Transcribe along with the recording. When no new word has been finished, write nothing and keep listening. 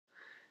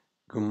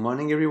Good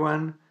morning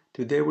everyone.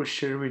 Today we'll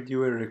share with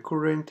you a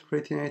recurrent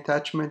retina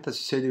attachment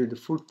associated with the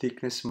full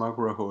thickness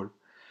macular hole.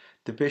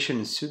 The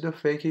patient is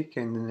pseudophakic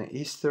and a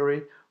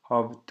history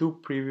of 2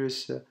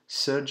 previous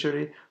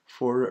surgery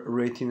for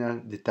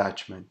retinal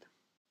detachment.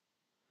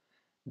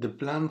 The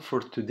plan for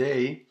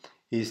today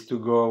is to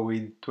go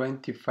with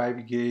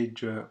 25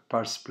 gauge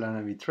pars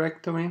plana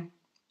vitrectomy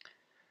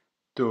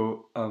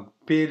to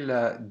peel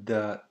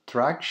the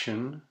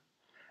traction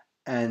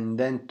and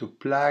then to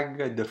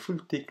plug the full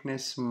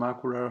thickness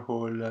macular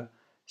hole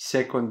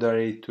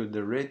secondary to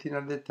the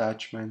retinal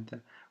detachment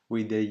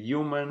with a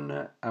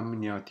human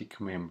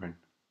amniotic membrane.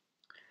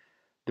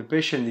 The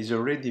patient is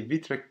already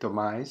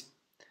vitrectomized,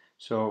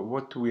 so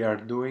what we are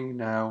doing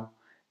now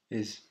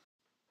is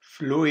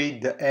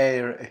fluid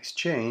air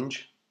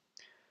exchange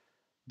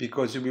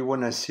because we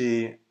want to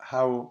see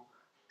how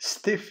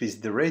stiff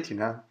is the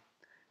retina,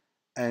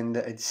 and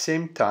at the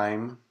same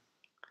time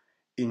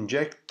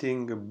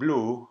injecting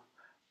blue.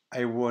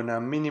 I want to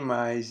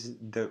minimize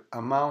the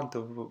amount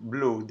of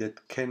blue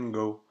that can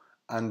go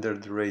under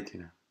the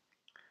retina.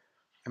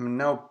 I'm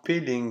now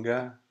peeling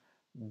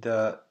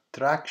the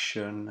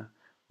traction.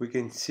 We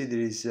can see there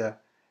is a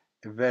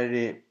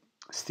very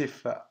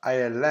stiff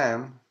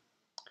ILM.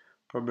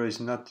 Probably it's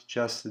not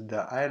just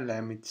the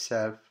ILM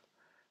itself,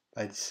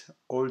 but it's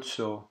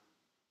also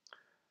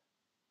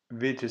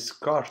vitreous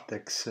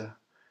cortex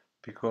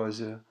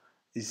because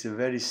it's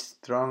very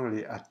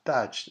strongly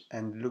attached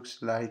and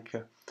looks like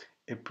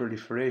a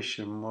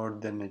proliferation more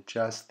than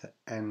just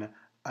an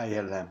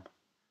ILM.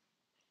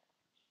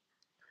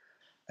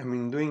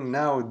 I'm doing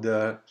now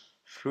the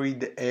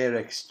fluid air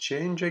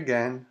exchange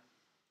again,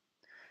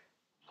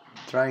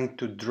 trying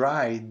to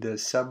dry the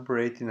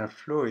subretinal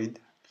fluid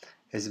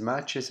as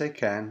much as I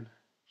can,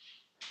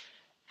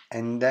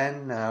 and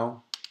then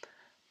now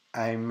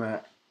I'm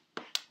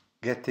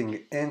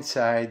getting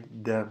inside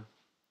the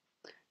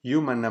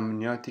human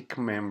amniotic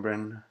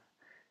membrane.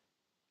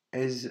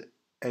 As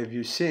have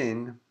you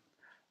seen,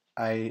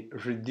 I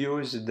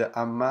reduce the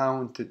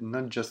amount,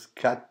 not just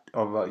cut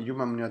of a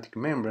human amniotic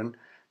membrane,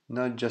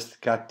 not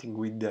just cutting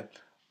with the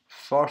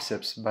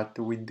forceps, but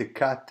with the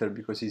cutter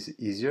because it's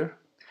easier.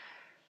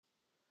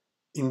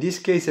 In this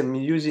case, I'm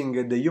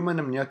using the human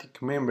amniotic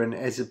membrane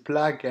as a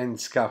plug and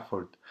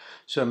scaffold.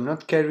 So I'm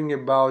not caring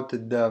about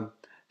the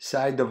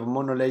side of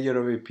monolayer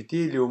of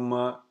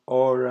epithelium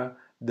or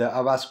the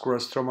avascular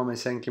stroma,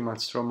 mesenchymal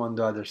stroma on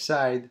the other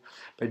side,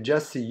 but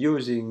just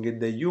using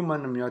the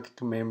human amniotic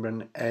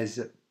membrane as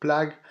a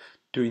plug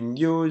to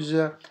induce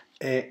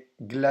a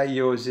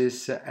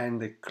gliosis and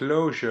the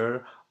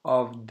closure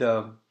of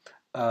the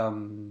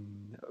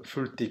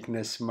full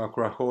thickness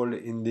macular hole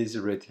in this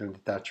retinal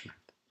detachment.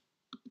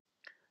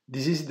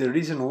 This is the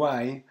reason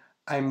why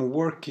I'm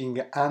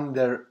working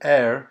under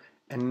air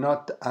and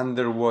not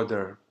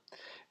underwater,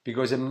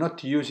 because I'm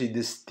not using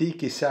the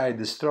sticky side,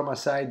 the stroma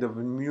side of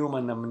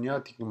human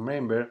amniotic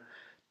membrane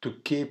to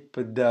keep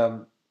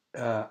the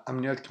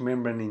amniotic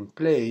membrane in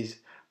place,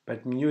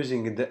 but I'm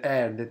using the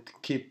air that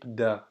keep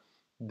the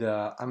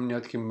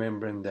amniotic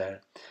membrane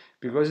there.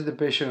 Because the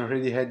patient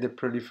already had the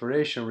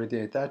proliferation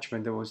retinal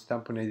attachment, I was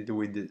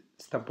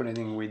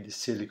tamponating with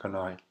silicone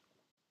oil.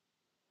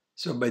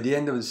 So by the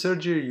end of the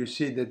surgery, you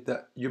see that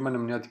the human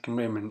amniotic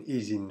membrane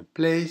is in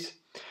place,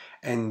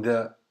 and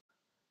the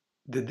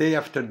day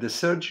after the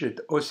surgery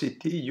at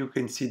OCT, you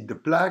can see the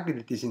plug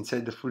that is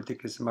inside the full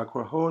thickness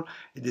macular hole.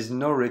 It is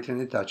no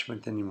retinal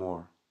detachment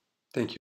anymore. Thank you.